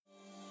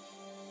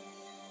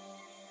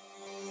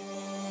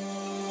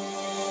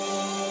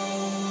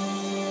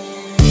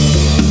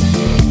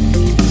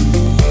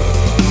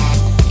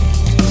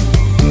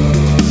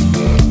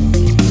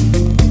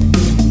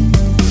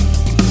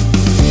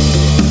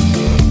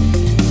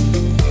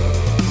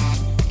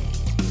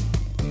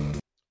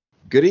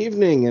Good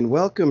evening and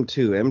welcome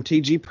to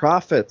MTG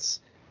Profits.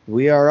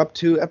 We are up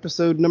to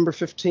episode number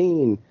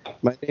 15.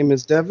 My name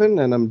is Devin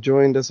and I'm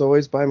joined as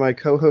always by my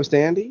co-host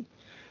Andy.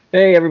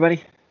 Hey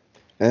everybody.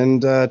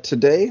 And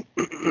today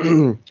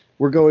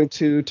we're going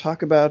to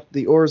talk about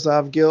the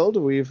Orzhov Guild.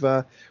 We've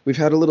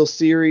had a little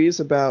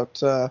series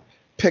about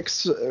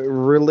picks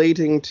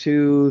relating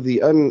to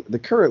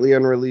the currently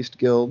unreleased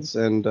guilds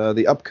and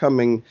the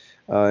upcoming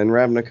in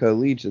Ravnica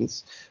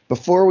Allegiance.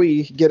 Before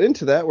we get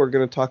into that, we're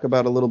going to talk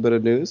about a little bit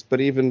of news.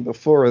 But even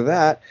before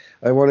that,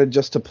 I wanted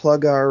just to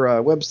plug our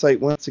website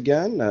once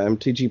again,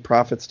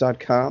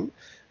 mtgprofits.com.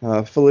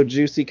 Full of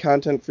juicy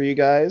content for you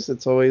guys.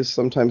 It's always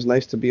sometimes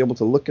nice to be able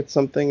to look at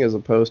something as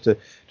opposed to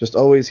just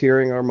always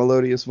hearing our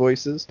melodious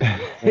voices.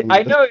 And,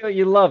 I know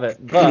you love it,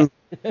 but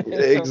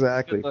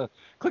exactly.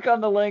 Click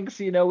on the links.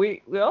 You know,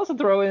 we also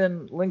throw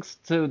in links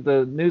to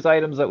the news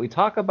items that we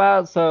talk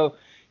about. So,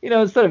 you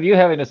know, instead of you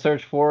having to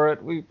search for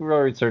it, we've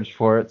already searched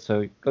for it.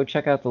 So go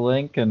check out the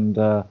link, and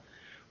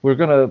we're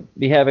going to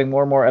be having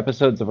more and more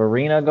episodes of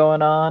Arena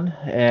going on,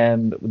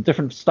 and with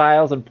different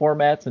styles and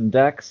formats and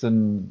decks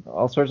and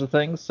all sorts of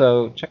things.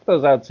 So check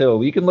those out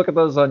too. You can look at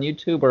those on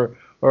YouTube or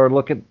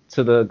go to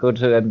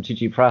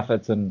MTG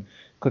Profits and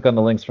click on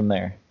the links from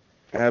there.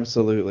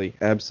 Absolutely.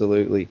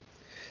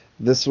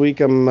 This week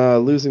I'm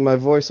losing my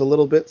voice a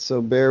little bit,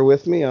 so bear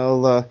with me.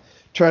 I'll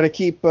try to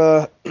keep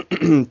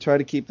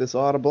this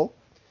audible.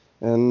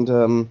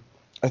 And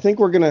I think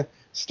we're going to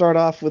start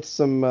off with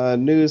some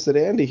news that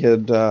Andy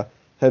had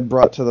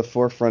brought to the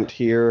forefront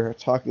here,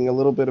 talking a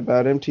little bit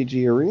about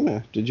MTG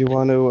Arena. Did you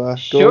want to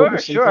go over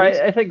some things?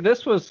 I think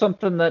this was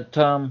something that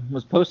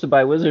was posted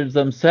by Wizards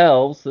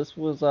themselves. This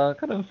was I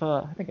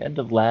think end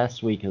of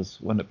last week is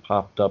when it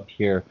popped up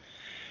here.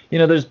 You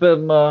know, there's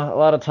been a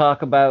lot of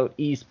talk about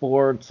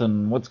esports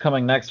and what's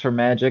coming next for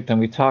Magic, and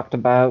we talked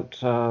about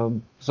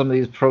some of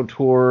these pro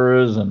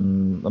tours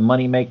and the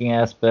money-making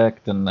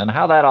aspect and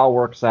how that all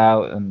works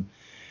out. And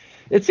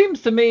it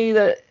seems to me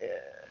that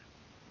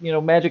you know,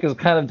 Magic is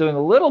kind of doing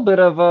a little bit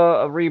of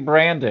a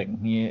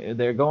rebranding.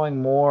 They're going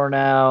more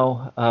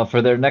now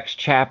for their next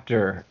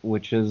chapter,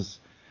 which is,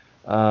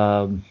 what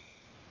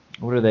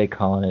are they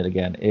calling it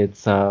again?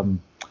 It's the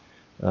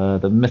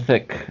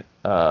Mythic,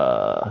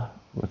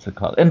 what's it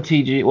called?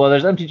 MTG. Well,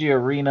 there's MTG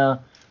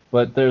Arena,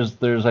 but there's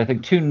I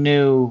think two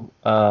new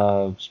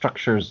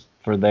structures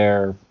for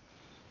their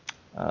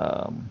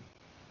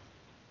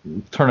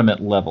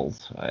tournament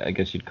levels, I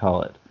guess you'd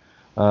call it.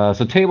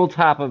 So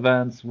tabletop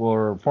events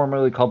were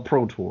formerly called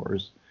Pro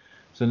Tours.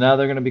 So now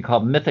they're going to be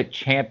called Mythic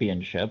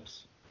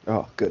Championships.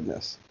 Oh,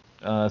 goodness.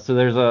 So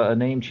there's a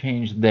name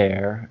change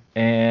there.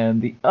 And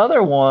the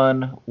other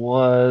one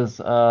was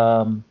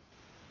they're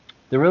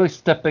really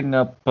stepping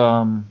up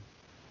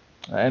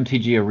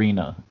MTG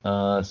Arena.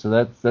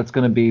 So that's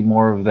going to be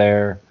more of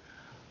their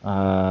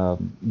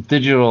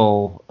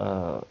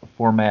digital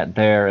format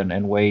there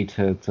and way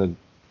to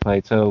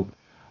play. So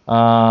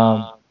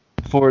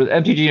for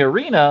MTG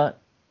Arena,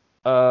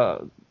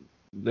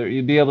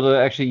 you'd be able to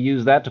actually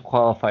use that to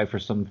qualify for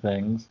some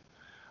things.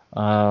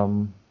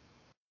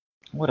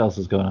 What else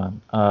is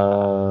going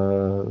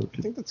on?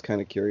 I think that's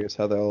kind of curious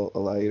how they'll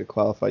allow you to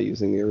qualify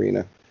using the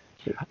Arena.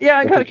 Yeah,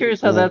 I'm kind of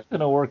curious how that's going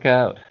to work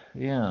out.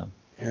 Yeah,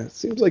 it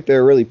seems like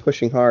they're really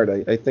pushing hard.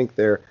 I think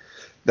they're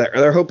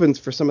hoping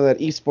for some of that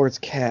esports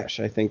cash.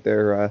 I think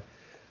they're.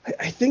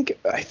 I think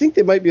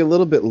they might be a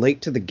little bit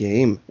late to the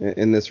game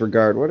in this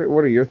regard. What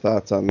are your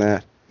thoughts on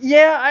that?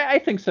 Yeah, I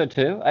think so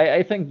too.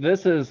 I think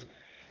this is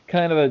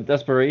kind of a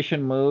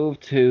desperation move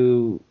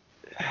to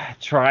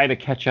try to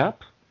catch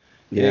up.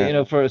 Yeah. You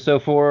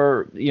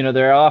know,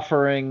 they're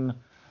offering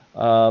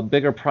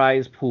bigger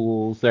prize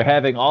pools. They're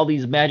having all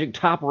these Magic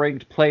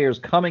top-ranked players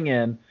coming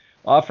in,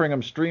 offering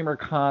them streamer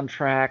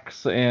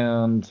contracts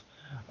and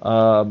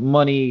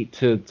money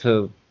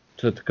to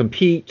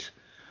compete.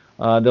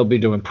 They'll be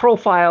doing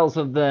profiles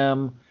of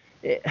them.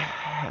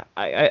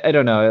 I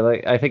don't know.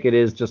 I think it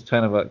is just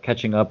kind of a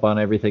catching up on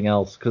everything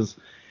else, because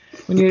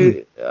when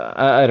you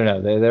I don't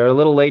know, they're a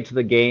little late to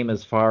the game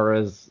as far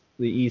as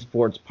the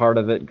esports part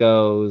of it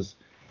goes.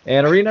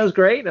 And Arena's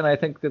great, and I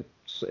think that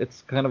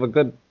it's kind of a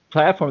good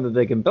platform that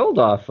they can build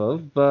off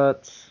of,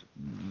 but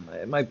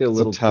it might be a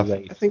little too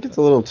late. I think it's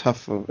a little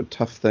tough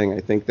thing. I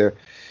think they're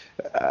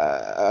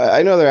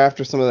I know they're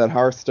after some of that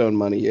Hearthstone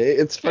money.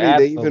 It's funny.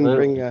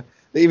 Absolutely.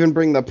 They even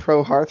bring the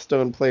pro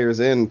Hearthstone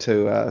players in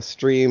to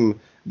stream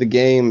the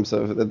games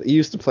that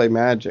used to play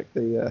Magic.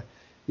 The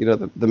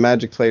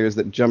Magic players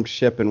that jumped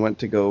ship and went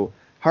to go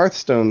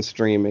Hearthstone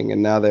streaming,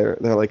 and now they're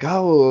like,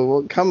 oh,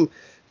 well, come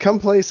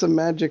play some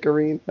Magic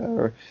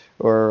Arena,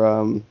 or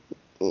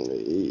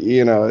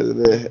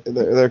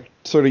they're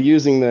sort of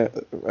using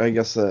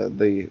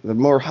the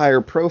more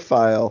higher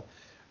profile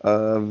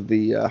of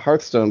the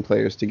Hearthstone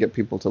players to get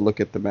people to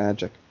look at the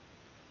Magic.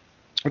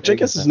 Which I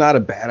guess is not a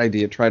bad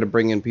idea. Try to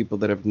bring in people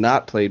that have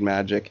not played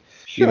Magic.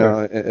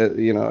 Sure.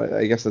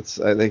 I guess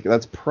I think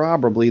that's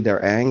probably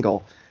their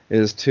angle,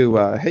 is to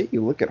hey,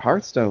 you look at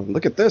Hearthstone.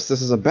 Look at this.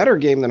 This is a better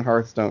game than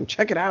Hearthstone.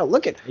 Check it out.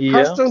 Look at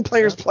Hearthstone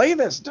players play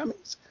this,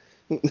 dummies.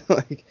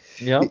 Like,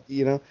 Yeah.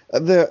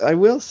 I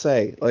will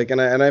say, like,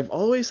 and I've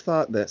always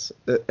thought this,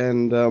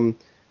 and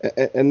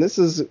this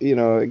is,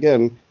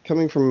 again,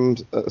 coming from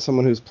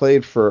someone who's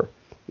played for,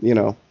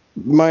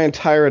 my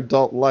entire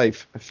adult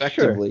life Sure.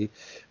 effectively.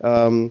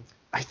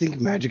 I think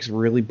Magic's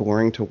really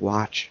boring to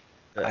watch.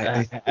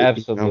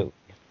 Absolutely.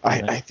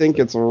 I think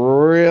it's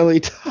really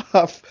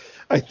tough.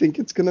 I think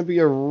it's going to be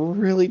a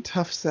really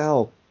tough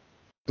sell.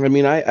 I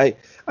mean, I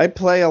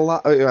play a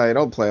lot. I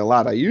don't play a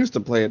lot. I used to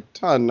play a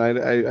ton.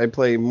 I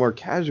play more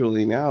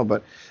casually now,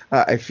 but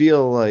I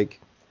feel like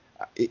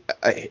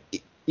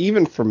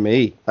even for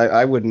me,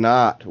 I would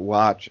not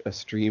watch a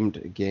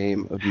streamed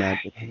game of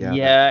Magic the Gathering.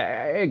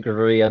 Yeah, I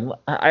agree. I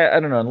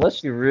don't know,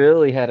 unless you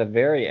really had a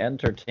very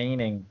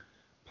entertaining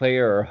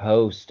player or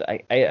host,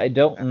 I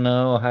don't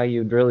know how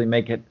you'd really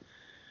make it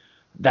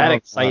that Oh God,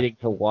 exciting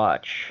to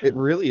watch. it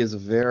really is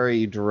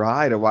very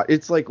dry to watch.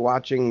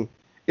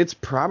 It's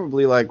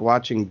probably like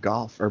watching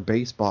golf or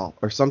baseball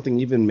or something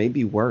even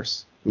maybe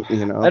worse. I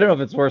don't know if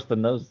it's worse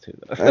than those two,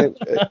 I, though.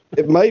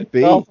 it might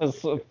be. Golf is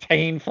so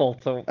painful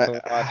to I,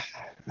 watch.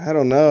 I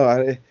don't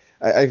know.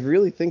 I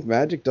really think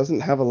Magic doesn't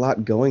have a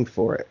lot going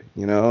for it.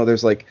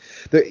 There's like,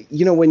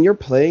 when you're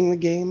playing the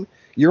game,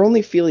 you're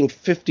only feeling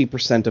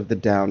 50% of the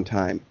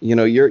downtime.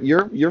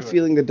 You're Sure.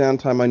 feeling the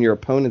downtime on your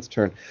opponent's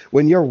turn.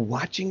 When you're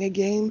watching a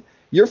game,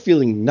 you're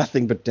feeling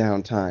nothing but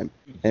downtime,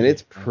 and Yeah.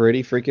 it's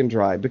pretty freaking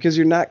dry because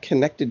you're not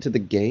connected to the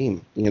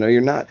game. You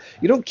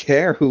don't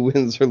care who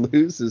wins or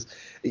loses,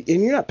 and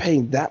you're not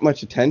paying that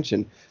much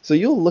attention. So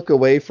you'll look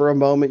away for a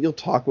moment, you'll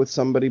talk with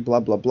somebody,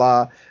 blah blah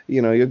blah.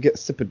 You'll get a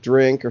sip of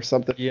drink or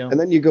something, Yeah. and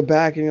then you go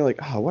back and you're like,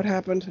 oh, what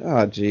happened?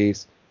 Oh,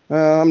 geez.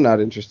 I'm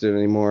not interested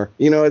anymore.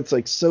 It's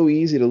like so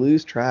easy to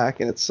lose track,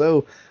 and it's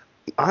so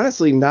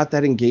honestly not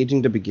that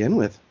engaging to begin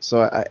with.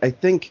 So I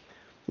think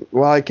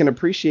while I can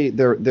appreciate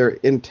their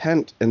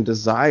intent and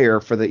desire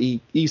for the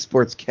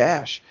esports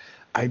cash,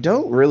 I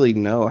don't really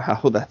know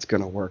how that's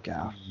going to work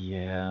out.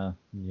 Yeah,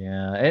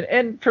 yeah,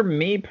 and for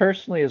me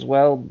personally as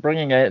well,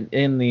 bringing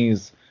in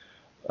these,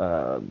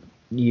 uh,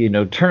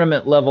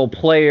 tournament level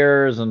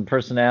players and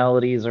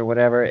personalities or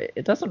whatever,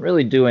 it doesn't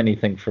really do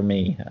anything for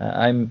me.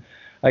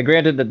 I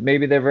granted that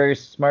maybe they're very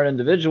smart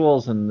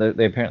individuals and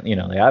they apparently,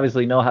 they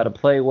obviously know how to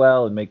play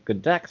well and make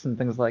good decks and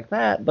things like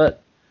that,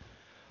 but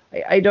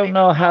I don't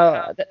know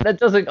how that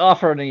doesn't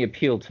offer any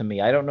appeal to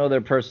me. I don't know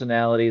their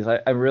personalities.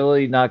 I'm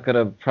really not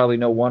gonna probably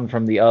know one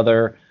from the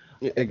other.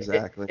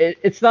 Exactly.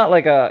 It's not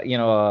like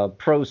a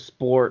pro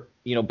sport,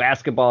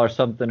 basketball or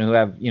something who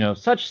have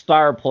such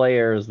star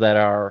players that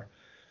are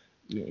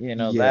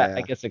that I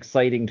Yeah, guess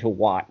exciting to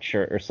watch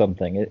or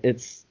something.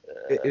 It's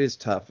it is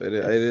tough. It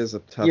it's is a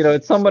tough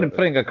it's someone sort of.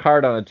 putting a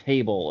card on a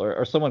table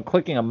or someone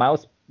clicking a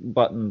mouse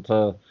button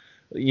to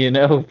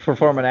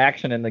perform an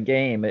action in the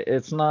game.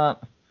 It's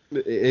not.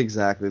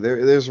 Exactly.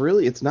 There's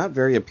really, it's not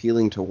very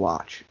appealing to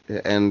watch,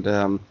 and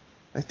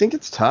I think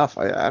it's tough.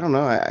 I don't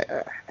know.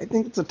 I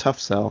think it's a tough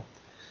sell.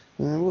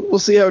 We'll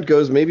see how it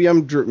goes. Maybe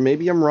I'm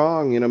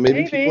wrong.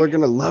 Maybe people are Maybe.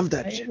 gonna love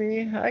that shit.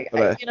 Maybe But I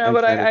but kind of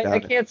I doubt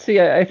it. can't see.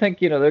 I think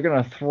they're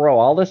gonna throw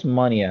all this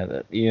money at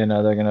it.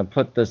 They're gonna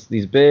put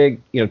these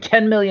big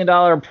 $10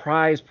 million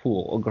prize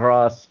pool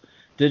across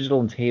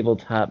digital and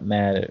tabletop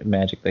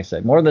magic. They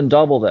said more than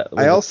double that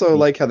I was. also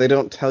like how they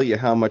don't tell you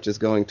how much is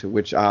going to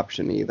which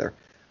option either.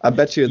 I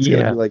bet you it's gonna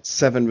be Yeah, like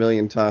 7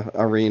 million to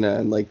arena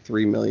and like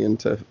 3 million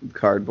to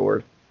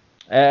cardboard.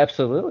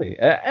 absolutely.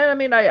 And I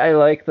mean, I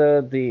like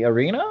the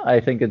arena.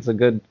 I think it's a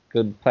good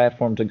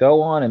platform to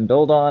go on and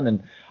build on.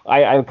 And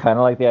I kind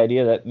of like the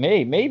idea that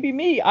maybe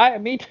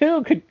me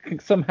too could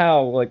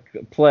somehow like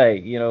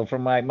play,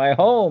 from my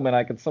home, and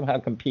I could somehow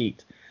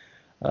compete.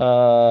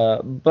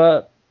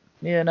 But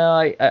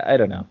I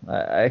don't know.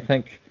 I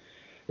think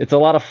it's a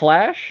lot of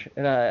flash,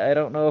 and I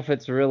don't know if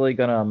it's really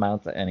gonna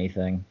amount to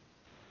anything.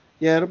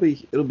 Yeah,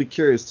 it'll be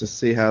curious to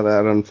see how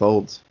that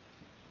unfolds.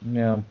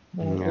 Yeah,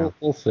 Yeah.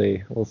 we'll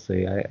see. We'll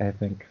see. I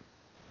think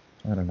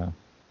I don't know.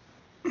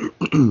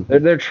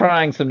 They're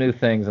trying some new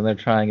things and they're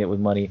trying it with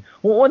money.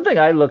 Well, one thing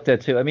I looked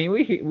at too. I mean,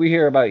 we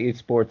hear about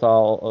esports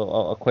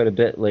all quite a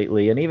bit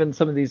lately, and even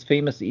some of these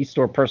famous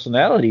eStore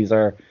personalities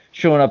are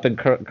showing up in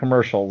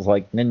commercials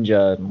like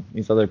Ninja and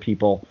these other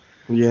people.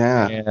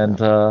 Yeah.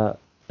 And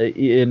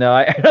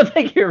I don't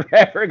think you're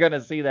ever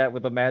gonna see that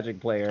with a Magic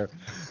player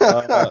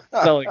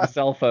selling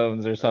cell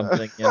phones or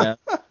something.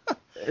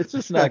 It's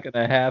just not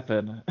gonna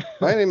happen.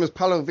 My name is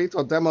Paulo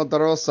Vitor Demo da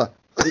Rosa.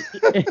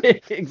 I,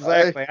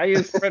 Exactly. I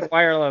use Sprint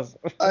Wireless.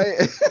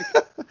 I,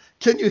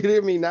 can you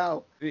hear me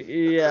now?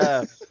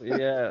 Yes,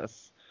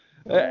 yes.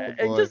 Oh And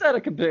boy. just out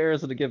of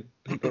comparison to give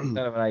people kind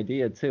of an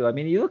idea too. I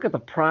mean, you look at the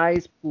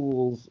prize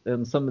pools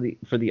and some of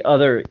for the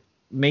other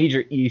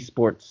major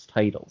esports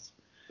titles.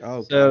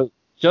 Oh god. So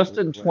just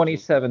Those in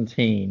collections.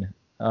 2017,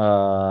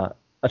 a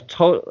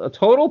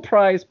total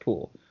prize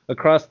pool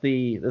across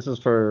this is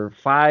for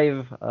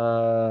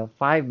the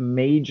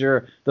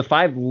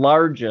five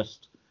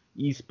largest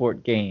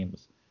esport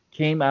games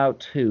came out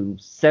to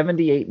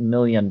 $78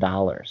 million.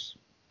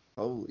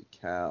 Holy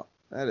cow.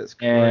 That is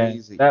And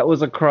crazy. that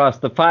was across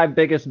the five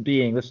biggest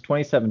being. This is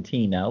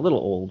 2017 now, a little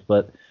old,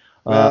 but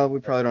Well, we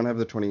probably don't have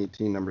the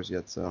 2018 numbers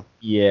yet, so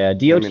yeah,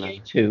 maybe not.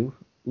 DOTA 2,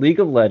 League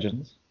of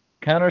Legends,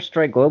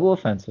 Counter-Strike Global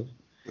Offensive,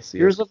 Let's see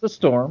it. Heroes of the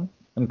Storm,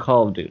 and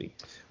Call of Duty.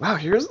 Wow,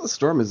 Heroes of the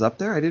Storm is up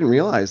there. I didn't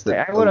realize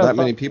that I would have that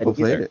many thought people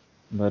that played either. it.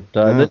 But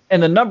Yeah.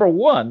 and the number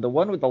one, the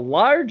one with the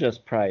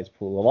largest prize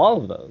pool of all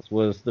of those,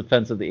 was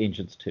Defense of the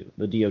Ancients 2,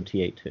 the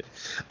DOTA 2.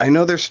 I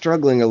know they're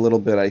struggling a little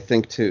bit, I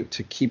think, to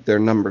keep their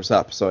numbers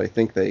up. So I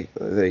think they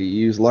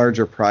use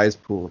larger prize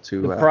pool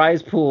to. The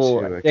prize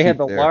pool, they had keep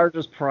the their-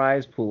 largest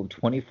prize pool of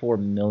 24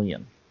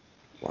 million.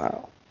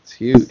 Wow, it's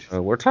huge. So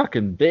we're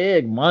talking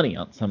big money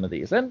on some of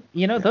these, and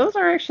those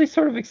are actually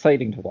sort of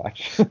exciting to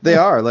watch. They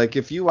are, like,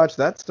 if you watch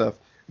that stuff,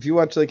 if you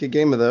watch like a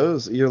game of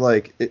those, you're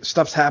like,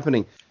 stuff's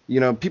happening.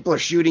 People are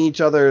shooting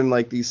each other in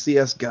like these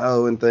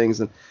CS:GO and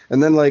things, and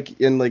then like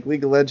in like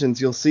League of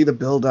Legends, you'll see the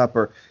build up,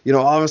 or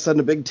all of a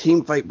sudden a big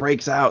team fight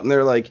breaks out, and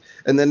they're like,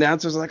 and the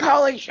announcers are like,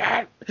 holy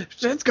shit,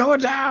 shit's going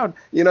down.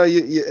 And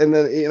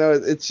then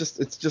it's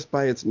just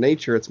by its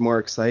nature, it's more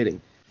exciting.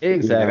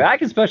 Exactly. I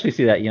can especially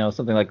see that,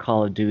 something like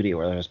Call of Duty,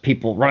 where there's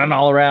people running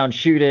all around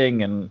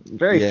shooting and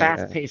very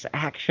fast-paced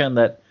action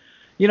that,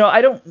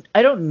 I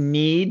don't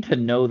need to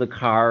know the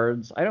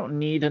cards. I don't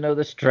need to know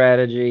the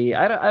strategy.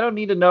 I don't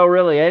need to know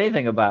really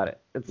anything about it.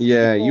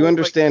 You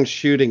understand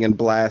shooting and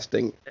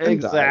blasting.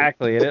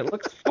 Exactly. And it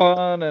looks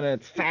fun and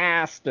it's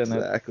fast and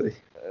exactly.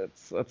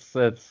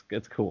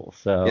 It's cool.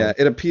 So yeah,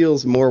 it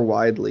appeals more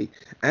widely.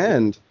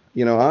 And,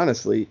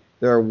 honestly,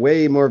 there are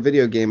way more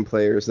video game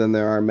players than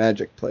there are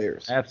Magic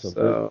players.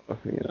 Absolutely.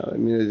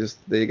 So,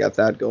 they got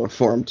that going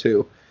for them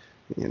too.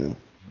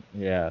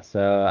 Yeah,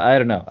 so I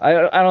don't know. I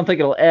don't think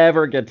it'll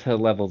ever get to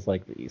levels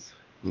like these.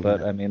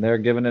 But, I mean, they're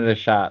giving it a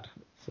shot.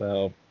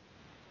 So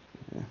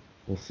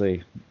we'll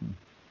see.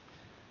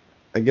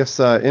 I guess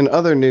in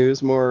other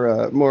news,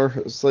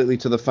 more slightly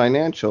to the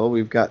financial,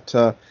 we've got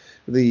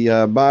the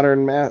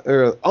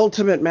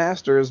Ultimate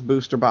Masters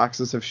booster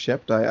boxes have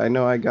shipped. I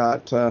know I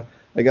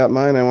got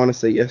mine, I want to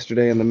say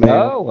yesterday in the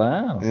mail. Oh,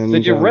 wow. And,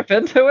 did you rip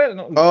into it?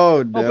 And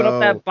oh, no. Open up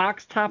that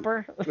box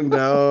topper?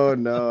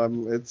 No,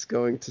 it's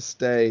going to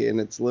stay in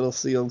its little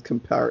sealed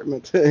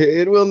compartment.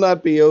 It will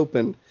not be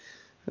opened.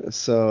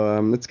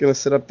 So it's going to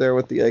sit up there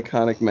with the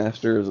iconic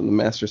Masters and the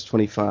Masters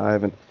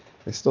 25, and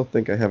I still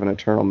think I have an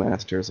Eternal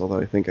Masters, although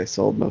I think I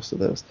sold most of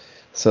those.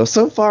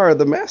 So far,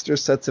 the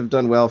Masters sets have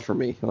done well for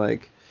me.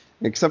 Like,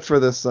 except for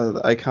this,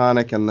 the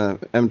iconic and the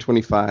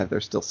M25, they're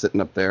still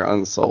sitting up there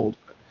unsold.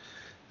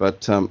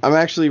 But I'm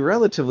actually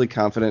relatively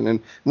confident,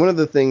 and one of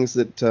the things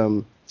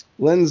that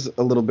lends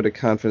a little bit of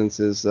confidence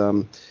is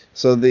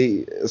so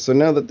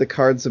now that the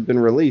cards have been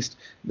released,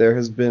 there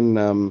has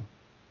been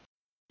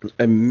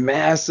a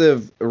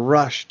massive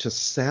rush to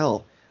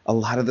sell a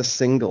lot of the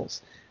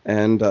singles,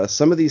 and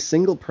some of these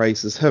single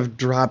prices have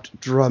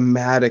dropped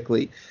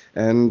dramatically.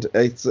 And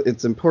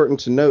it's important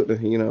to note,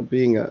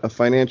 being a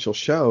financial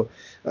show,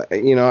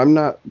 I'm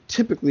not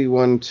typically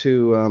one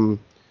to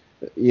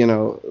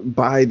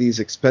buy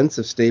these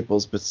expensive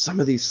staples, but some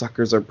of these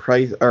suckers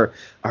are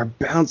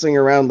bouncing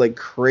around like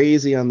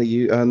crazy on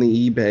the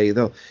eBay.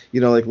 Though,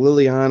 like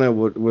Liliana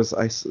was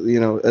as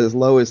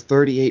low as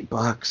 $38,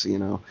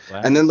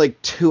 Wow. and then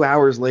like 2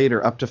 hours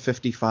later up to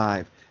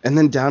 55, and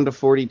then down to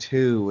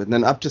 42, and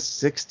then up to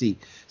 60.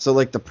 So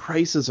like the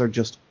prices are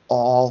just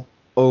all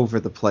over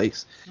the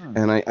place.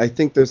 And I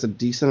think there's a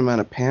decent amount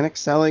of panic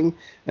selling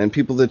and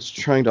people that's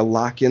trying to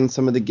lock in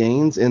some of the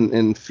gains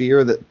in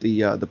fear that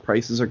the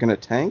prices are going to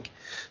tank.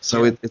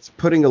 So it's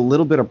putting a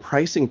little bit of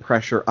pricing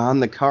pressure on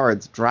the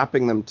cards,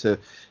 dropping them to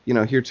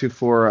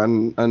heretofore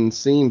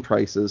unseen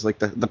prices, like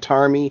the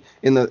Tarmy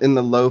in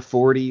the low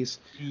 40s.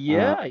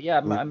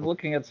 I'm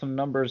looking at some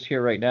numbers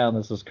here right now, and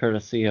this is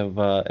courtesy of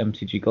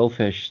MTG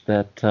Goldfish,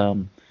 that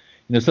some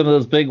of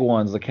those big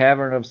ones, the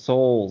Cavern of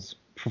Souls,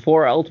 for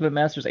 4 Ultimate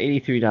Masters,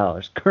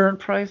 $83. Current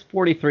price,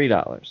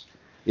 $43.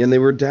 And they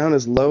were down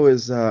as low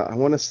as, I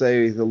want to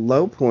say the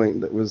low point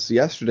that was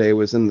yesterday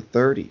was in the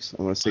 30s.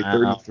 I want to say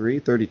 33,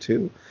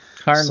 32.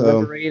 Karn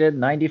Liberated,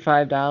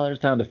 $95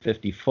 down to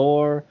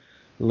 $54.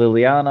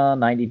 Liliana,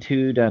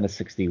 $92 down to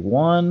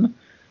 $61.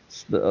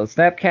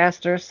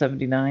 Snapcaster,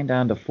 $79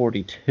 down to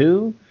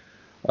 $42.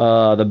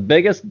 The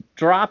biggest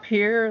drop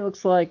here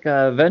looks like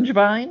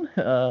Vengevine,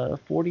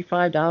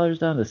 $45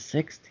 down to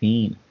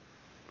 $16.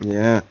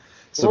 Yeah.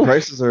 So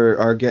prices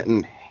are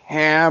getting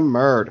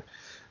hammered,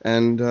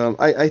 and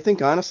I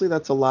think honestly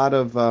that's a lot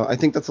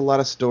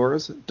of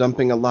stores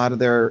dumping a lot of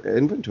their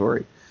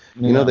inventory.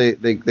 Yeah.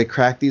 They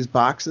crack these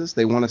boxes.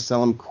 They want to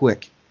sell them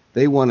quick.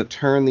 They want to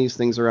turn these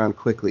things around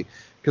quickly,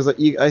 because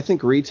I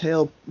think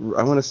retail,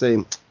 I want to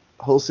say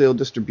wholesale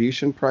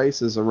distribution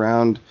price is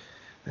around,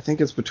 I think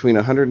it's between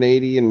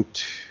 180 and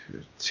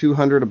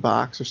 200 a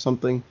box or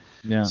something.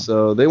 Yeah.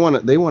 So they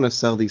want to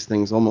sell these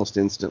things almost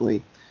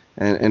instantly.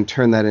 And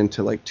turn that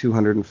into like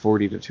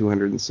 $240 to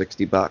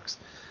 $260.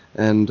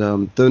 And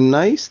the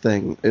nice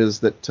thing is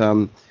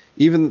that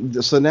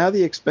even so now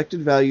the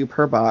expected value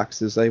per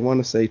box is, I want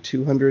to say,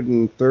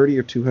 230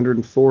 or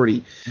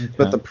 240,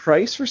 but the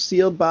price for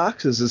sealed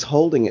boxes is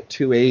holding at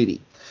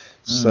 280.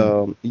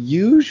 So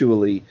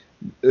usually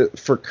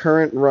for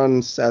current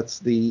run sets,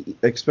 the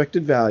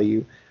expected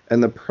value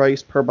and the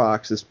price per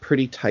box is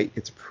pretty tight.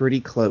 It's pretty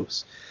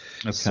close.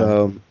 Okay.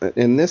 So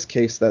in this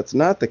case, that's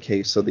not the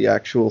case. So the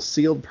actual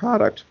sealed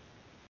product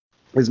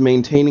is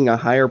maintaining a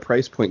higher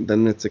price point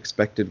than its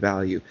expected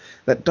value.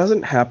 That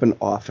doesn't happen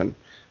often.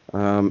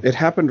 It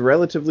happened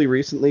relatively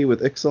recently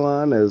with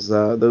Ixalan, as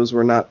those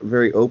were not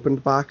very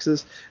opened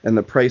boxes, and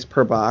the price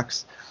per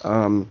box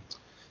went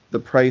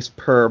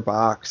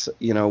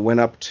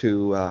up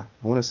to, I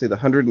want to say, the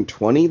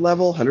 120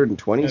 level,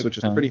 120s, which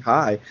is pretty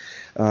high.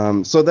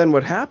 So then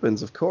what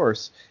happens, of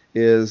course,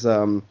 is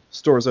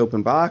stores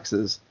open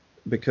boxes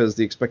because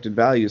the expected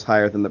value is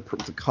higher than the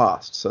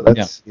cost. So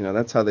that's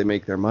that's how they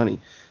make their money.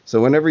 So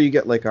whenever you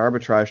get like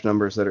arbitrage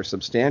numbers that are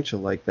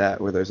substantial like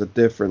that, where there's a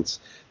difference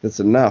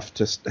that's enough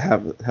to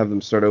have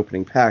them start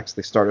opening packs,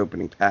 they start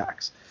opening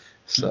packs.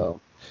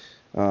 So.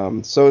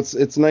 So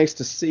it's nice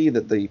to see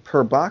that the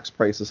per box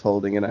price is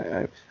holding,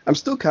 and I'm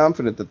still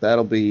confident that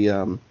that'll be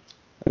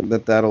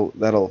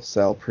that'll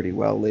sell pretty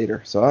well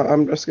later. So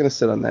I'm just gonna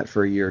sit on that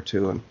for a year or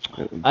two and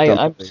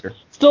I'm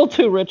still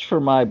too rich for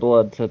my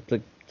blood to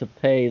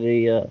pay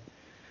the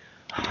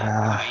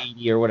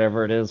 80 or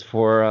whatever it is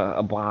for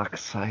a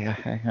box.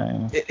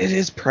 It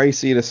is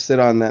pricey to sit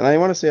on that. And I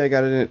want to say I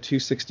got it in at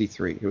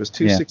 $263. It was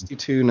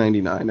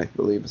 $262.99, I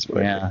believe is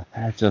what. Yeah,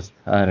 I don't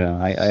know.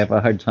 I have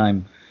a hard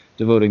time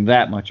devoting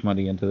that much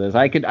money into this.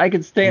 I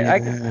could stand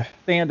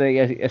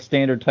a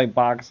standard type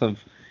box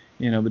of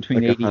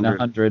between like 80 and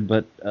 100,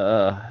 but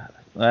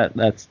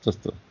that's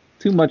just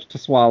too much to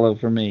swallow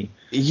for me.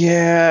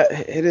 Yeah,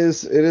 it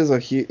is a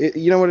huge.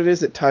 You know what it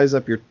is? It ties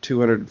up your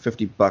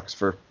 $250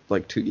 for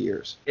like 2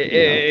 years.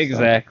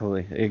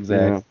 Exactly.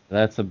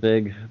 That's a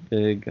big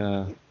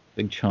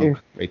chunk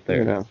right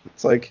there.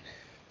 It's like.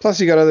 Plus,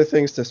 you got other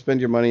things to spend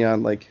your money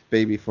on, like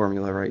baby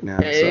formula right now.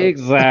 So.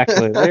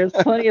 Exactly. There's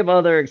plenty of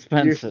other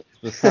expenses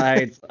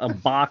besides a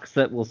box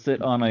that will sit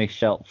on a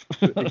shelf.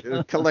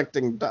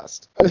 Collecting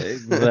dust.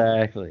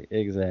 Exactly.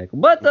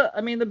 But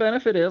the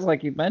benefit is,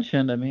 like you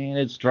mentioned,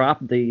 it's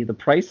dropped the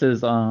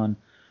prices on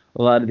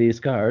a lot of these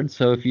cards.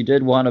 So if you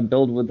did want to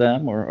build with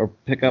them or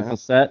pick up a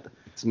set,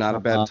 it's not a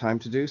bad time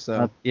to do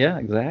so.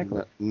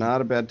 Exactly.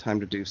 Not a bad time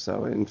to do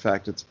so. In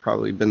fact, it's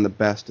probably been the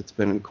best it's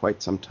been in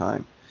quite some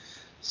time.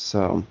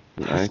 So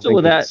still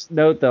with that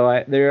note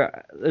though,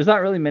 there's not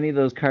really many of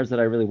those cards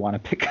that I really want to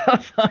pick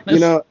up.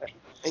 Honestly.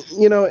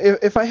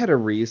 If I had a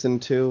reason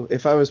to,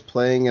 if I was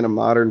playing in a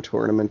modern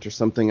tournament or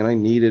something and I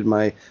needed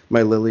my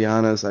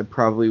Lilianas, I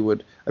probably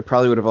would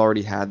have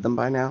already had them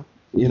by now.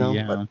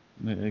 Yeah,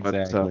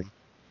 exactly.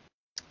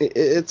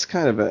 It's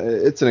kind of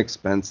it's an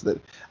expense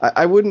that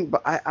I wouldn't.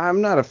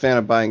 I'm not a fan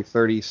of buying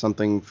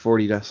 $30-something,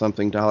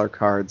 $40-something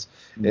cards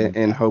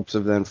in hopes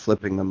of then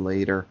flipping them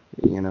later.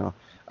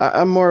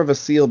 I'm more of a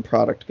sealed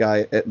product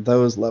guy at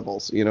those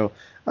levels.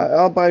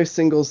 I'll buy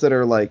singles that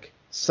are like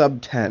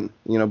sub 10,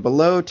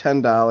 below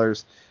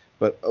 $10.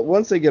 But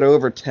once they get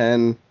over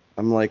 10,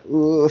 I'm like,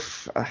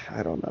 oof,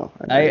 I don't know.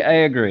 I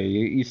agree.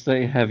 You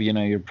still have,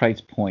 your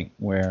price point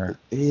where.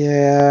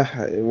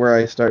 Yeah, where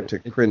I start to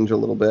cringe a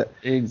little bit.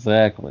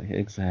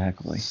 Exactly.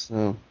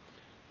 So.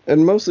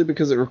 And mostly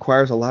because it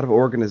requires a lot of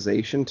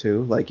organization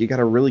too. Like you got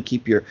to really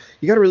keep your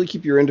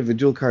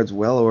individual cards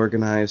well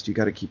organized. You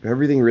got to keep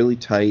everything really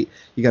tight.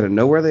 You got to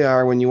know where they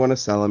are when you want to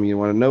sell them. You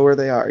want to know where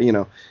they are.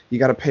 You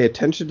got to pay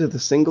attention to the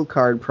single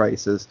card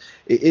prices.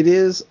 It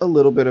is a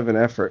little bit of an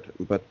effort,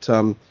 but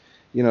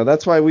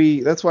that's why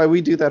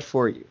we do that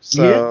for you.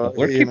 So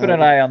we're keeping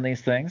an eye on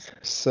these things.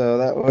 So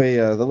that way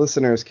the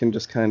listeners can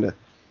just kind of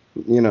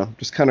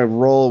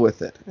roll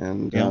with it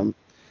and.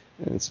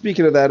 And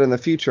speaking of that, in the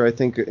future, I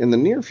think in the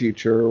near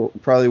future,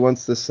 probably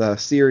once this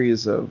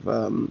series of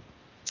the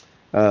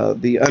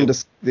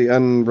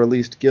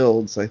unreleased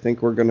guilds, I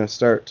think we're going to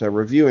start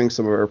reviewing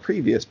some of our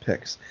previous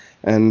picks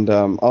and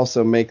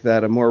also make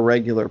that a more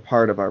regular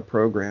part of our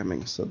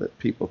programming so that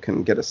people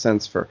can get a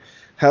sense for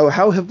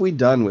how have we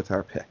done with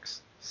our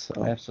picks.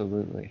 So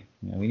absolutely,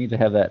 we need to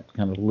have that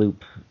kind of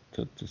loop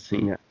to see.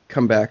 Yeah,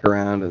 come back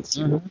around and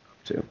see what we're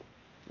up to.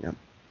 Yeah,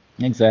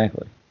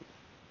 exactly.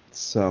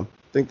 So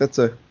I think that's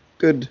a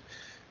good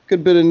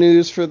bit of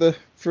news for the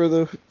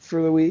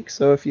week.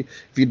 So if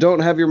you don't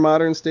have your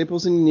modern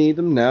staples and you need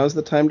them, now's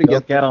the time to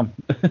get them.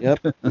 Yep.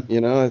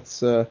 It's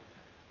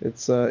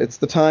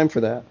the time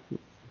for that.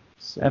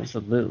 So,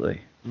 absolutely.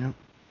 Yep.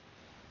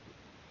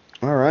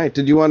 All right.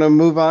 Did you want to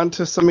move on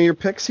to some of your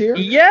picks here?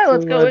 Yeah,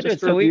 let's go into it.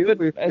 So we've got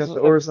the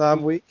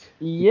Orzhov week.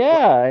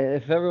 Yeah,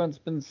 if everyone's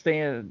been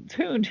staying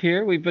tuned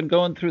here, we've been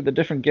going through the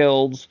different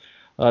guilds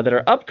that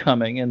are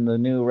upcoming in the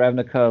new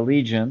Ravnica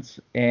Allegiance,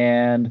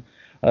 and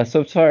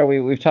so far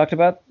we've talked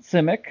about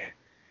Simic,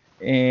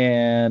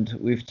 and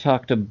we've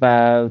talked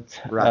about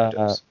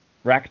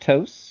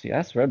Rakdos,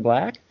 yes, red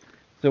black.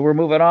 So we're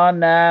moving on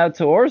now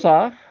to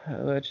Orzhov,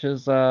 which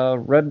is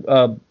red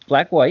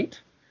black white.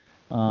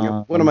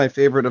 One of my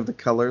favorite of the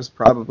colors,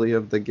 probably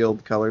of the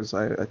guild colors.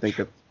 I think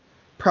it's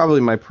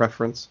probably my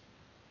preference.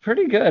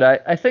 Pretty good.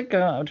 I think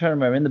I'm trying to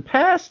remember. In the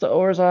past,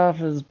 Orzhov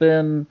has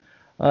been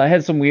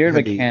had some weird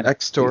mechanics.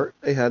 Extort.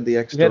 They had the We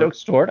had extort.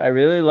 Extort. I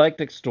really liked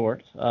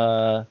Extort.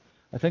 I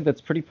think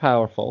that's pretty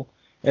powerful.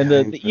 And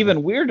the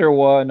even weirder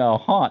one,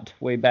 Haunt,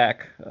 way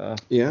back.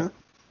 Yeah.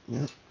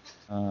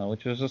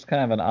 Which was just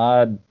kind of an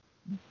odd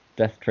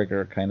death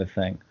trigger kind of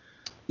thing.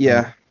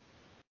 Yeah.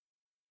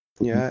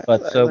 Yeah.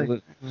 But I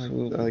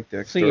like the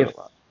Extort see if a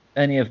lot.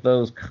 any of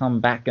those come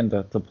back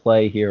into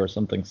play here or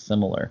something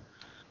similar.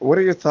 What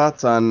are your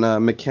thoughts on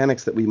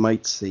mechanics that we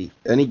might see?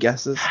 Any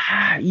guesses?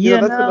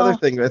 Yeah, that's another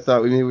thing I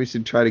thought maybe we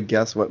should try to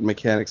guess what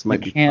mechanics might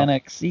be.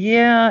 Mechanics,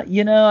 yeah.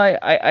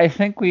 I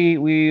think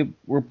we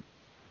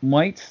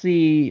might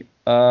see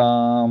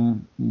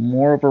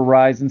more of a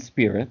rise in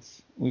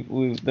spirits.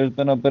 There's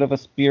been a bit of a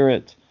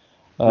spirit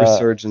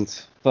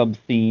resurgence sub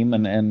theme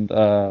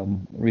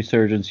and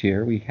resurgence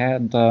here. We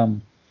had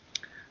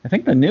I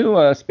think the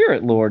new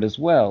Spirit Lord as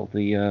well.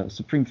 The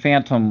Supreme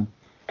Phantom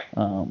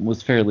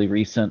was fairly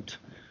recent.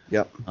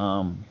 Yep.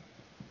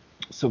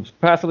 So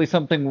possibly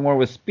something more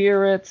with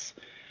spirits,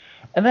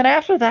 and then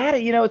after that,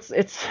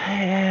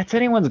 it's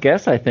anyone's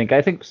guess. I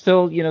think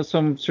still,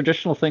 some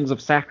traditional things of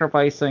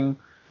sacrificing,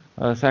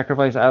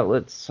 sacrifice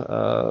outlets,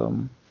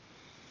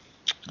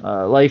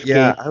 life gain.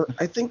 Yeah,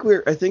 I think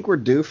we're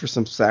due for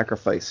some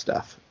sacrifice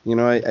stuff.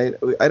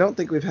 I don't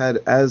think we've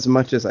had as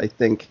much as I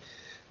think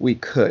we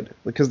could,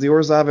 because the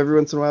Orzhov, every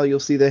once in a while you'll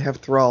see they have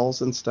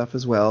thralls and stuff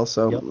as well.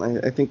 So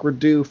yep. I think we're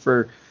due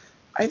for.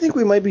 I think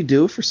we might be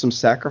due for some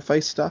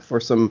sacrifice stuff or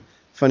some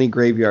funny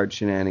graveyard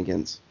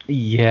shenanigans.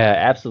 Yeah,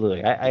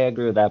 absolutely. I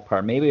agree with that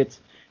part. Maybe it's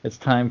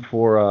time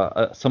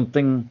for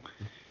something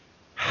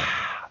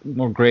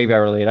more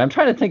graveyard related. I'm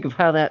trying to think of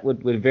how that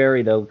would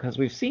vary though, because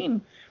we've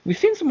seen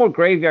some more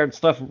graveyard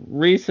stuff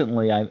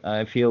recently.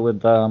 I feel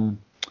with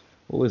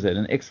what was it,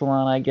 an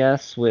Ixalan, I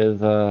guess,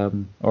 with the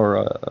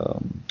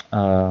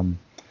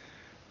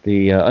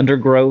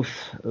Undergrowth.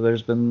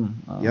 There's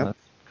been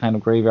kind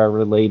of graveyard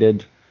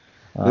related.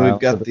 Then we've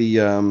got the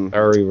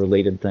very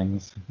related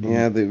things.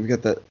 Yeah, we've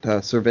got that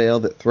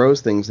Surveil that throws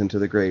things into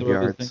the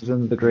graveyard. Things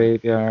into the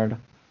graveyard.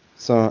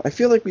 So I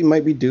feel like we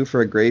might be due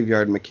for a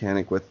graveyard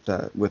mechanic with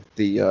the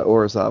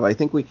Orzhov. I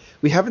think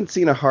we haven't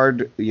seen a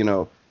hard,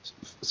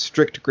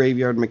 strict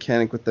graveyard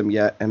mechanic with them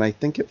yet, and I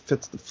think it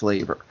fits the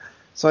flavor.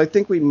 So I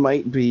think we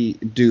might be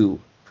due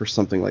for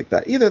something like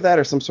that. Either that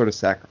or some sort of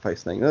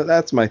sacrifice thing.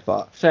 That's my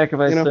thought.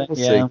 Sacrifice thing, we'll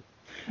yeah. see.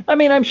 I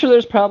mean, I'm sure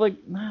there's probably,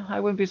 I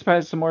wouldn't be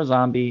surprised, some more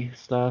zombie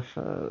stuff.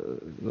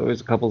 There's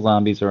always a couple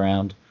zombies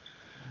around.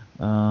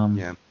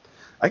 Yeah.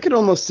 I could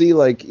almost see,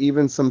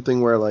 even something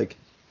where,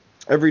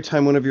 every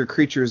time one of your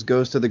creatures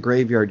goes to the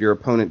graveyard, your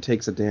opponent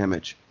takes a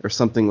damage, or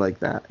something like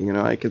that.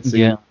 I could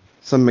see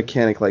some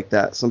mechanic like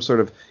that, some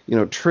sort of,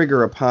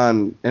 trigger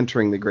upon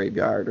entering the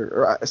graveyard,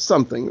 or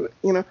something,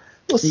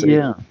 We'll see.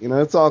 Yeah.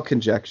 It's all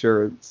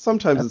conjecture.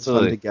 Sometimes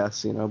Absolutely. It's fun to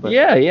guess, but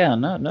Yeah,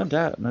 no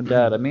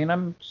doubt. I mean,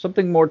 I'm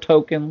something more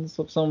tokens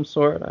of some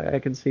sort. I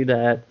can see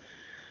that.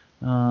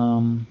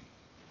 Yeah.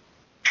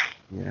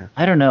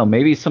 I don't know.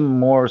 Maybe some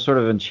more sort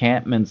of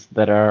enchantments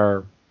that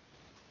are,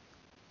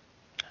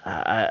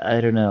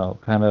 I don't know,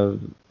 kind of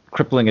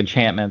crippling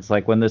enchantments.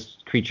 Like when this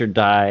creature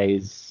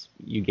dies,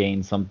 you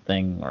gain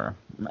something, or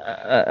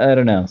I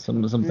don't know,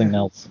 something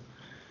else.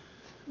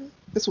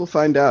 Guess we'll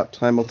find out.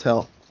 Time will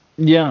tell.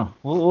 Yeah,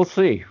 we'll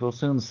see. We'll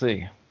soon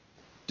see.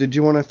 Did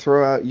you want to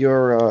throw out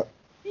your?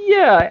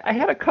 Yeah, I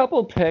had a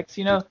couple picks.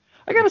 I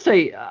gotta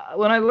say,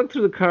 when I looked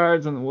through the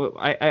cards and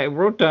I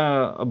wrote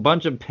down a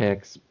bunch of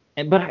picks,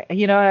 but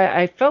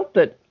I felt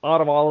that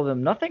out of all of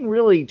them, nothing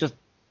really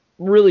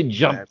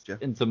jumped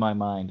into my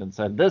mind and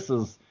said this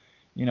is,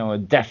 a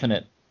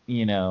definite,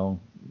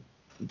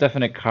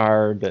 definite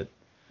card that.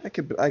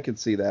 I could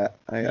see that.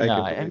 I could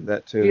believe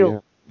that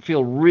too.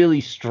 Feel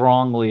really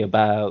strongly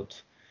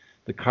about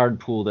the card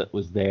pool that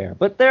was there,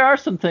 but there are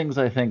some things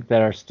I think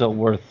that are still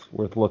worth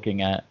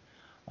looking at.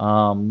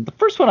 The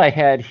first one I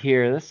had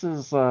here, this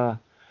is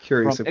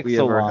curious from if Ixalan. we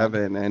ever have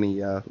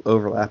any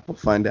overlap. We'll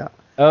find out.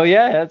 Oh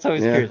yeah, that's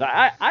always curious.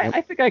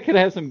 I think I could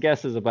have some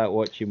guesses about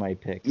what you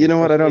might pick. You know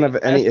what? I don't have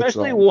any.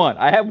 Especially one.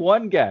 I have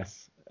one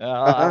guess.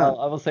 I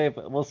will say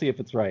we'll see if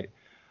it's right.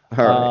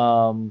 All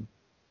right.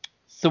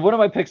 So one of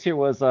my picks here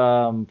was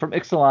from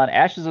Ixalan,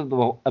 Ashes of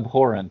the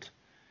Abhorrent.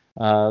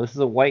 This is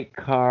a white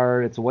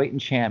card. It's a white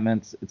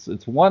enchantment.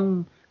 It's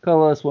one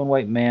colorless, one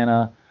white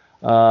mana.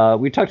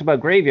 We talked about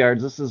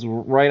graveyards. This is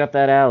right up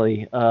that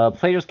alley.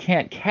 Players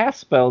can't cast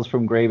spells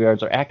from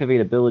graveyards or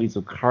activate abilities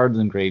of cards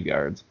in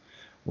graveyards.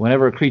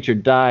 Whenever a creature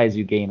dies,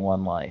 you gain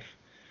 1 life.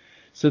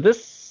 So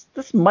this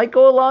might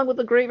go along with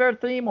the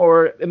graveyard theme,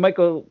 or it might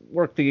go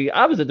work the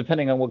opposite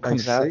depending on what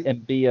comes out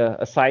and be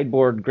a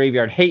sideboard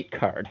graveyard hate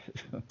card.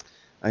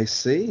 I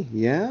see.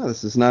 Yeah,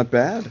 this is not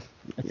bad.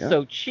 It's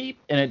so cheap,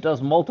 and it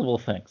does multiple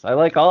things. I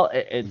like all.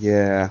 It's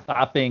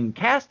stopping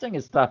casting,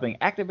 it's stopping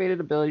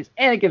activated abilities,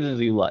 and it gives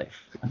you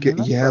life.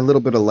 A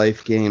little bit of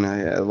life gain.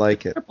 I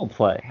like it. Triple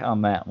play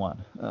on that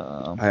one.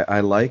 I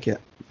like it.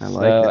 I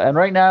like it. And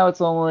right now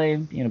it's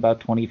only about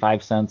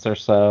 25 cents or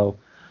so.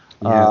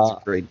 Yeah, it's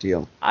a great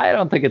deal. I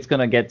don't think it's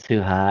gonna get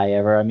too high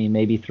ever. I mean,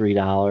 maybe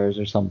 $3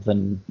 or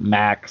something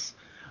max.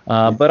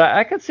 But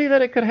I could see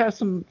that it could have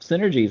some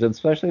synergies,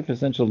 especially if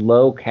it's such a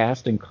low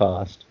casting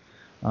cost.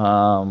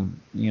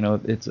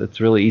 It's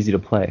really easy to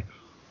play.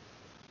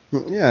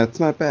 Yeah, it's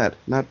not bad.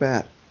 Not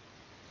bad.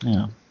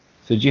 Yeah.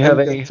 So did you have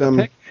a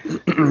pick?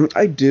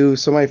 I do.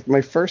 So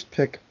my first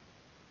pick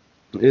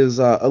is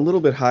a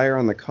little bit higher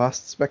on the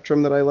cost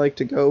spectrum that I like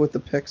to go with the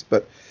picks,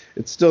 but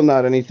it's still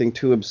not anything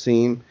too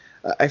obscene.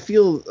 I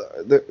feel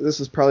that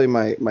this is probably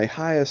my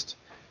highest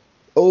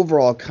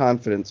overall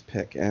confidence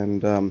pick,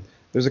 and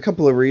there's a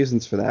couple of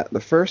reasons for that.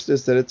 The first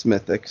is that it's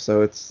mythic,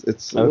 so it's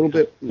a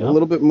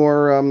little bit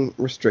more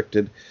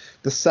restricted.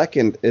 The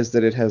second is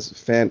that it has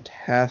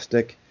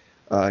fantastic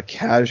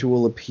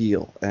casual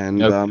appeal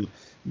and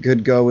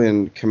could go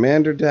in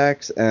commander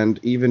decks and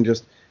even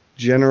just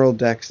general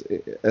decks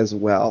as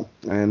well.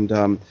 And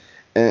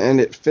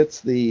it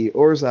fits the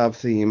Orzhov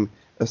theme,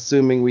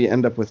 assuming we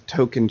end up with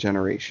token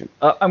generation.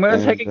 I'm going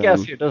to take a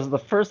guess here. Does the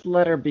first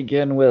letter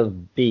begin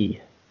with B?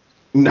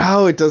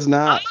 No, it does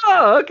not.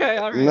 Oh, okay.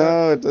 All right.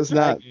 No, it does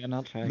not.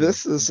 I'll try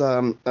This is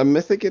a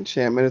mythic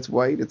enchantment. It's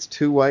white. It's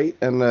 2 white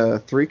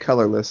and 3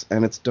 colorless,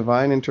 and it's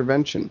Divine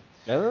Intervention.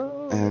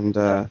 Oh, and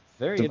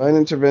very Divine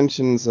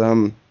Intervention's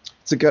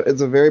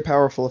it's a very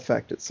powerful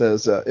effect. It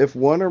says if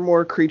one or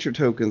more creature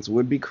tokens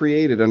would be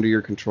created under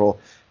your control,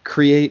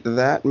 create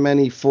that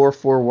many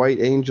 4/4 white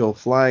angel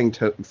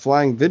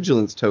flying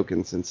vigilance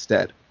tokens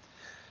instead.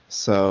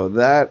 So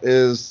that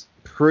is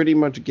pretty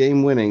much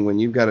game winning when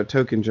you've got a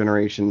token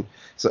generation.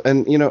 So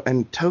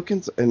and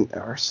tokens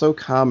are so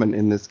common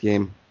in this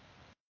game.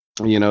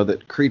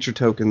 That creature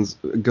tokens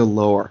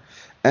galore.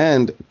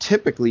 And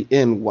typically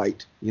in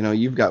white.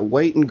 You've got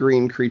white and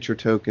green creature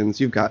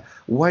tokens. You've got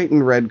white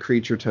and red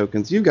creature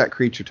tokens. You've got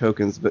creature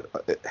tokens, but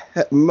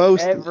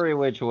every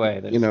which way.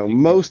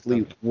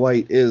 Mostly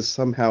white is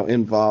somehow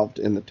involved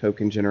in the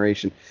token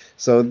generation.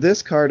 So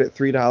this card at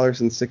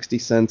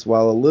 $3.60,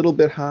 while a little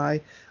bit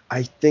high,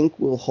 I think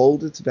will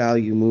hold its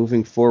value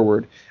moving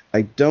forward.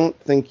 I don't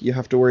think you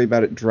have to worry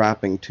about it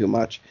dropping too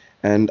much.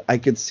 And I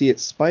could see it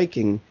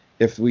spiking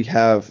if we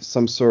have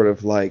some sort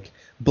of like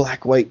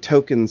black-white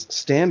tokens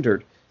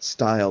standard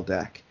style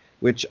deck,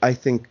 which I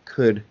think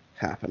could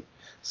happen.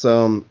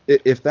 So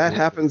if that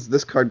happens,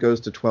 this card goes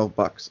to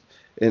 $12.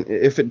 And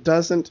if it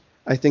doesn't,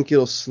 I think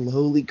it'll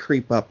slowly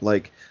creep up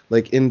like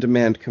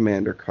in-demand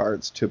commander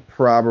cards to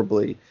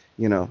probably,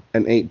 an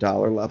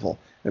 $8 level.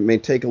 It may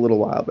take a little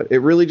while, but it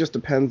really just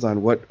depends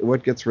on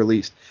what gets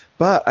released.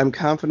 But I'm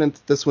confident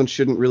that this one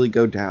shouldn't really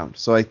go down.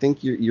 So I think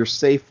you're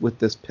safe with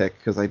this pick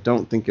because I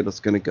don't think it's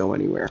going to go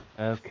anywhere.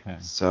 Okay.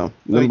 So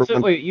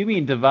wait, you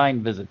mean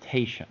Divine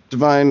Visitation?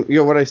 Divine,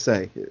 what'd I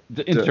say?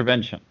 The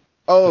Intervention.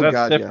 Oh, that's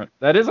God, different.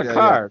 yeah. That is a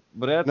card,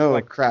 but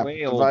that's crap.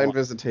 way Divine old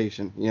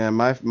Visitation. Yeah,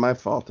 my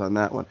fault on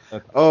that one.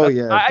 Okay. Oh,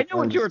 yeah. I know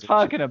what you were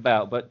talking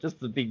about, but just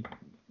to be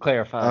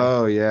clarified.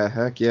 Oh, yeah.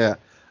 Heck yeah.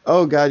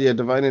 Oh, God, yeah.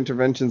 Divine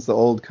Intervention's the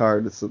old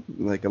card. It's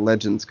like a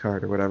Legends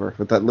card or whatever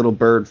with that little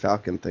bird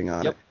falcon thing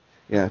on it.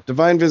 Yeah,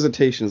 Divine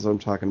Visitation is what I'm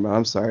talking about.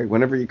 I'm sorry.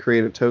 Whenever you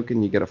create a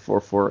token, you get a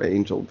 4/4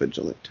 Angel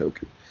Vigilant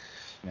token.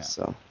 Yeah.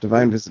 So,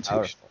 Divine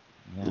Visitation.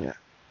 Yeah.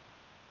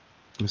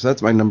 So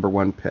that's my number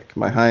one pick.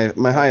 My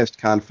highest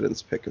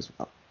confidence pick as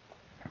well.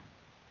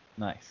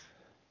 Nice.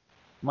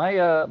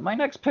 My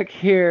next pick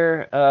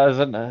here is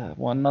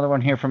another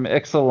one here from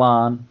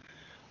Ixalan.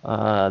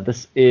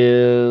 This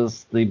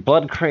is the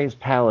Blood Crazed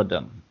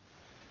Paladin.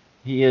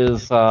 He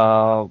is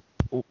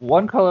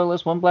 1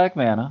 colorless, 1 black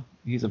mana.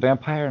 He's a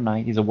vampire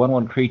knight. He's a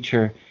 1/1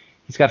 creature.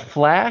 He's got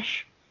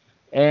flash,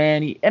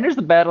 and he enters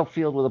the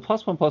battlefield with a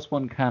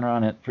 +1/+1 counter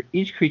on it for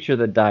each creature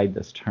that died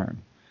this turn.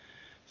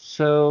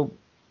 So,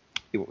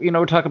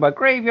 we're talking about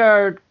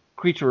graveyard,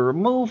 creature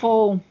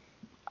removal.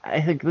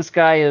 I think this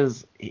guy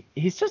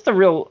he's just a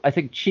real, I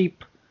think,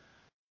 cheap,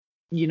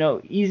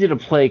 easy to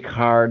play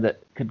card that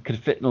could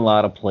fit in a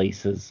lot of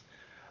places.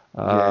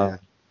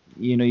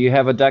 You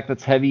have a deck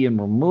that's heavy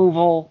in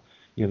removal.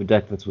 You have a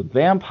deck that's with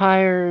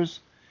vampires.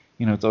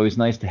 It's always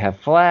nice to have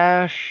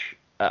flash.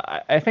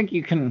 I think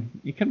you can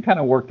kind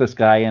of work this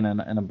guy in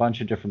a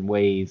bunch of different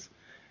ways.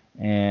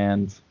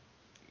 And,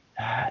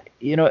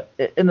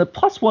 in the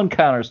 +1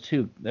 counters,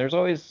 too, there's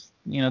always,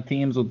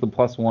 themes with the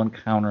 +1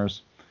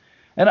 counters.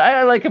 And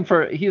I like him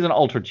he's an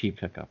ultra cheap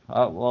pickup.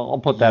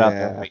 I'll put that out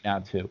there right now,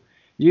 too.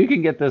 You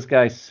can get this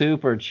guy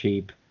super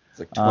cheap. It's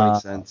like 20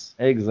 cents.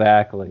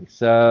 Exactly.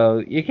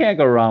 So you can't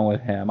go wrong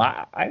with him.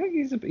 I think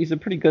he's a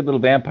pretty good little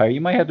vampire.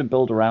 You might have to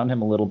build around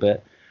him a little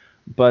bit.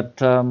 But,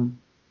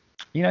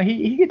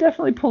 he could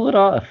definitely pull it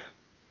off.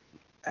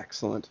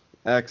 Excellent.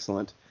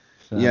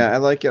 So. Yeah, I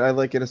like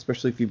it,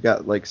 especially if you've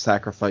got, like,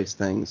 sacrifice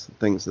things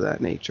of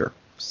that nature.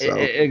 So.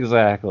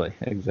 Exactly.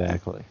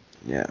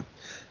 Yeah.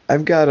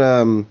 I've got,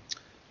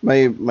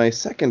 my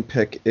second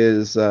pick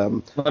is, Let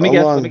me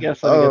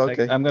guess.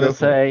 Okay. I'm going to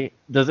say,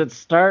 does it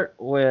start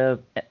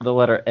with the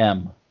letter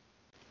M?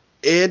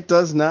 It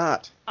does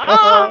not.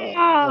 Okay.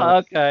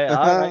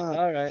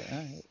 All right.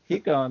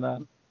 Keep going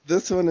on.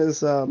 This one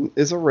is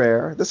a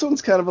rare. This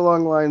one's kind of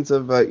along the lines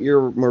of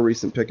your more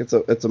recent pick. It's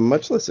a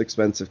much less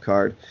expensive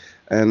card,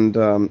 and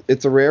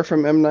it's a rare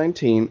from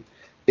M19.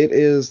 It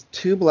is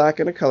 2 black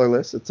and a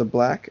colorless. It's a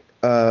black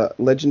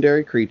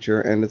legendary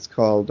creature, and it's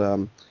called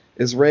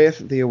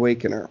Izraith the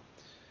Awakener.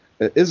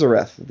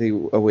 Izareth the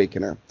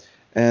Awakener.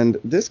 And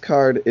this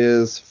card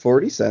is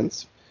 40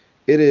 cents.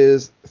 It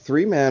is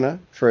 3 mana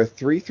for a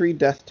 3/3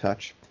 death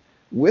touch,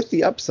 with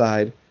the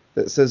upside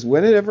that says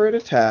whenever it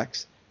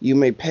attacks, you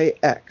may pay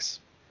X.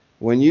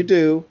 When you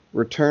do,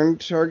 return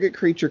target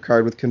creature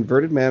card with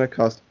converted mana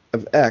cost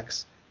of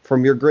X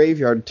from your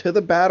graveyard to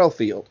the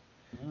battlefield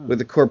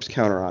with a corpse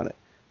counter on it.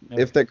 Yep.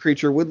 If that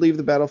creature would leave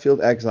the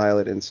battlefield, exile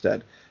it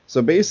instead.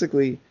 So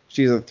basically,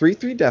 she's a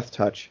 3/3 death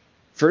touch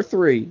for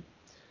 3.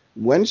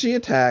 When she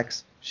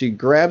attacks, she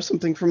grabs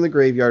something from the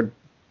graveyard,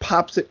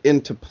 pops it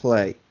into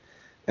play.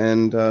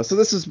 And so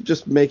this is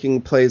just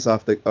making plays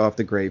off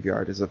the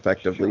graveyard is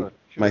effectively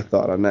my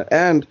thought on that.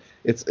 And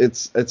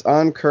it's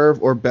on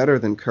curve or better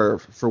than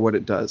curve for what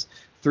it does.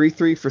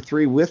 3/3 for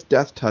 3 with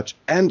death touch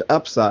and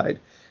upside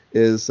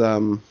is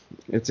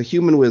it's a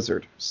human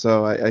wizard.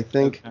 So I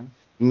think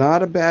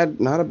not a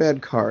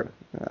bad card.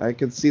 I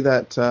could see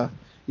that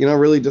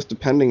really just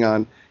depending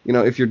on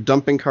if you're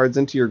dumping cards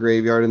into your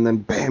graveyard and then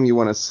bam you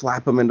want to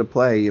slap them into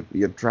play,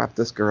 you drop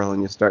this girl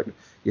and you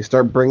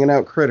start bringing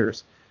out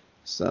critters.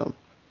 So.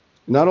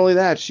 Not only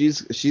that,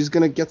 she's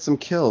gonna get some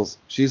kills.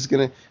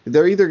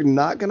 They're either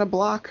not gonna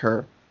block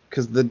her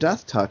because the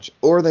death touch,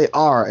 or they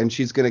are, and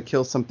she's gonna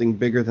kill something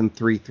bigger than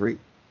 3/3.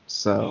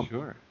 So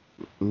Sure.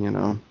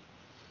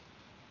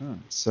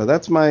 So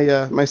that's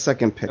my my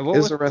second pick.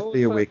 Izareth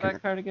the Awakener.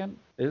 That card again?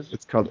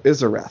 It's called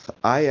Izareth.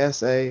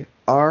 Isareth.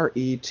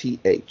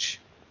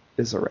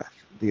 Izareth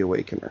the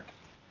Awakener.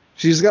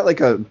 She's got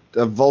like a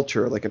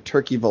vulture, like a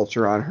turkey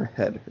vulture on her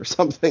head or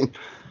something.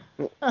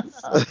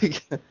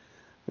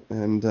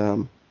 And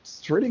it's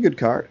a pretty good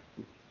card.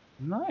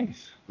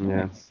 Nice.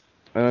 Yeah. I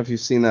don't know if you've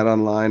seen that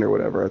online or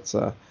whatever. It's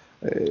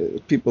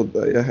people.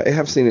 I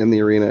have seen it in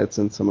the arena. It's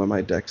in some of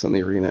my decks on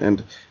the arena,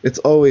 and it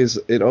always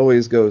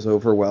goes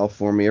over well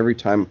for me every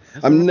time.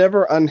 I'm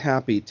never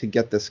unhappy to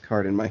get this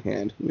card in my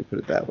hand. Let me put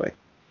it that way.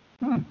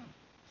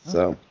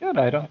 So good.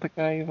 I don't think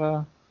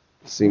I've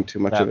seen too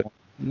much of it.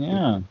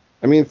 Yeah.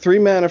 I mean, 3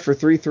 mana for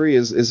 3/3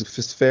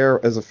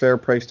 is a fair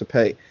price to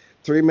pay.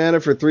 3 mana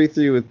for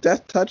 3/3 with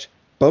death touch.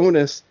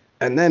 Bonus,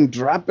 and then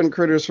dropping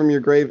critters from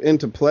your grave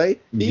into play,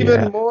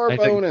 even more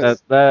bonus.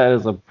 Think that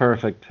is a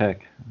perfect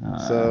pick.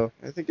 So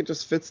I think it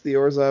just fits the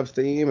Orzhov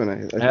theme, and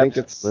I think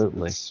it's a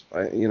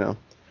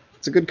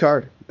good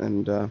card,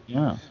 and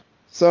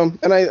So,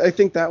 and I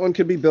think that one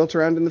could be built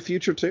around in the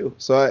future too.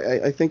 So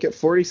I think at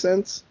 40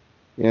 cents,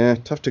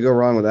 tough to go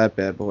wrong with that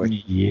bad boy.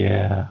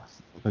 Yeah,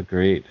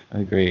 agreed.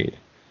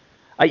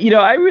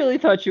 I really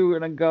thought you were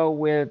gonna go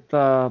with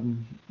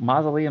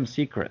Mausoleum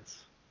Secrets.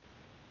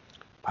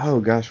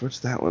 Oh gosh, what's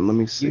that one? Let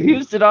me see. You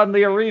used it on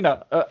the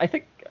arena. I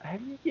think,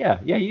 you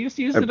used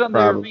it on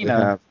the arena.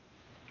 Have.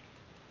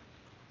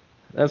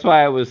 That's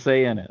why I was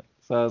saying it.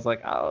 So I was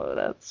like,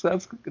 oh,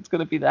 it's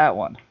gonna be that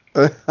one.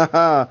 Trying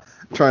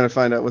to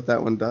find out what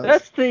that one does.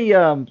 That's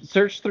the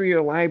search through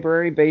your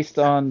library based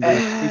on the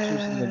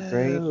creatures in the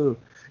grave.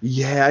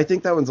 Yeah, I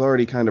think that one's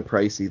already kind of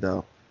pricey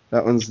though.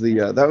 That one's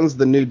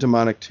the new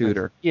demonic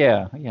tutor.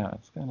 Yeah,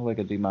 it's kind of like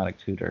a demonic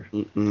tutor.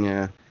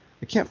 Yeah.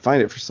 I can't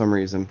find it for some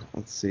reason.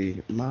 Let's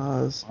see.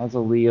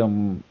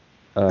 Mausoleum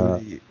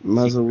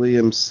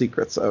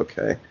Secrets.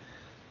 Okay.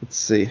 Let's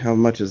see. How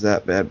much is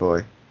that bad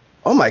boy?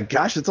 Oh my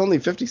gosh, it's only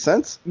 50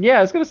 cents? Yeah,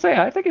 I was going to say,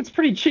 I think it's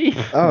pretty cheap.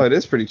 Oh, it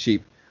is pretty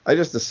cheap. I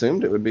just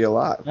assumed it would be a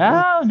lot.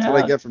 No, That's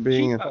what I get for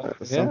being a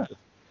yeah.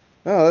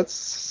 Oh, that's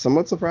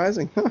somewhat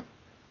surprising. Huh.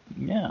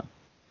 Yeah.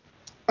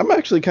 I'm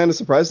actually kind of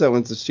surprised that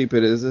one's as cheap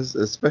it is,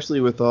 especially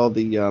with all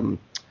the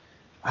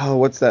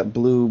what's that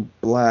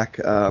blue-black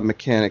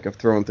mechanic of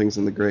throwing things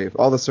in the grave?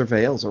 All the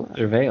surveils around.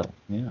 Surveil,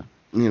 yeah.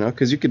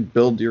 Because you could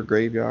build your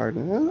graveyard.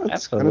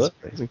 That's kind of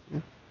surprising.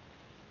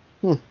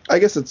 Yeah. I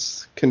guess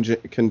it's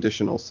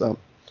conditional, so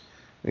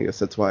I guess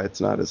that's why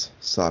it's not as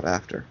sought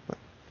after. But.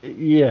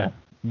 Yeah.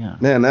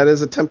 Man, that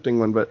is a tempting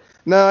one, but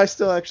no, I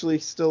still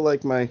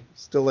like my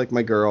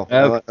girl.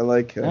 Okay. I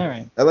like All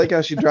right. I like how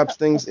she drops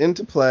things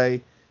into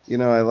play.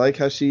 I like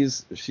how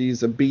she's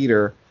a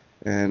beater.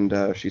 And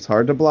she's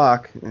hard to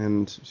block,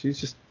 and she's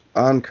just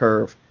on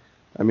curve.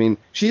 I mean,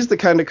 she's the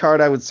kind of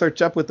card I would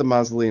search up with the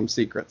Mausoleum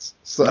Secrets.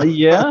 So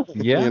yeah,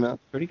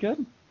 pretty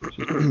good.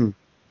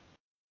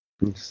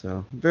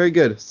 So very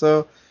good.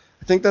 So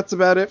I think that's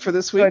about it for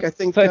this week. I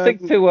think to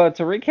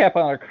recap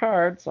on our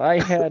cards,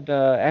 I had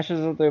Ashes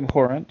of the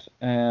Abhorrent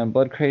and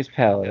Blood Crazed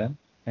Paladin,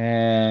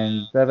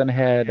 and Devin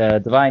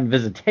had Divine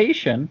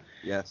Visitation.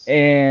 Yes.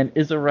 And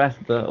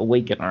Izareth the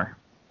Awakener.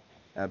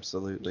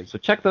 Absolutely. So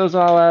check those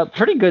all out.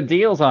 Pretty good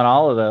deals on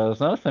all of those.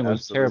 Nothing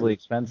was terribly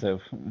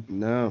expensive.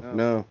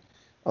 No.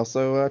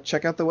 Also,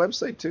 check out the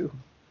website too.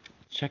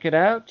 Check it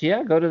out.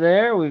 Yeah, go to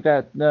there. We've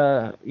got,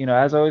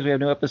 as always, we have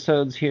new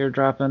episodes here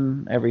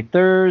dropping every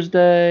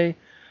Thursday.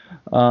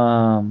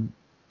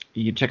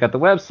 You can check out the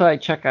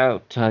website, check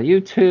out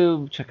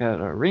YouTube, check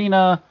out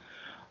Arena.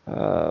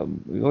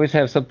 We always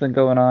have something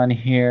going on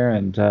here,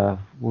 and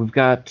we've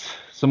got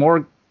some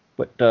more,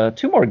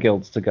 two more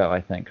guilds to go,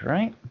 I think,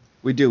 right?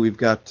 We do. We've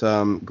got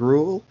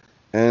Gruul,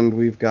 and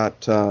we've got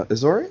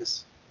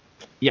Azorius.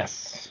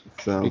 Yes.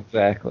 So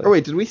exactly. Oh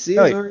wait, did we see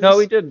Azorius? No,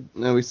 we did.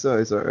 No, we saw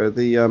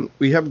Azorius.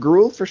 We have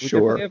Gruul for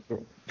sure.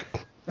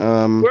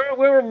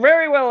 We're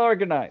very well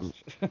organized.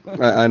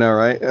 I know,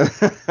 right?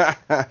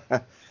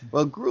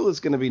 Well, Gruul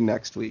is going to be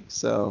next week,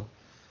 so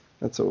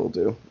that's what we'll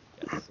do.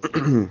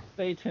 Yes.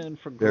 Stay tuned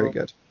for Gruul. Very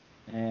good.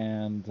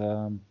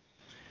 And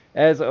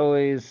as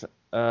always,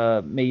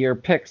 may your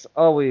picks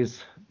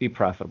always be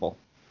profitable.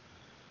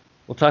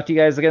 We'll talk to you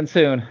guys again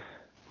soon.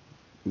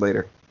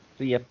 Later.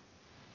 See ya.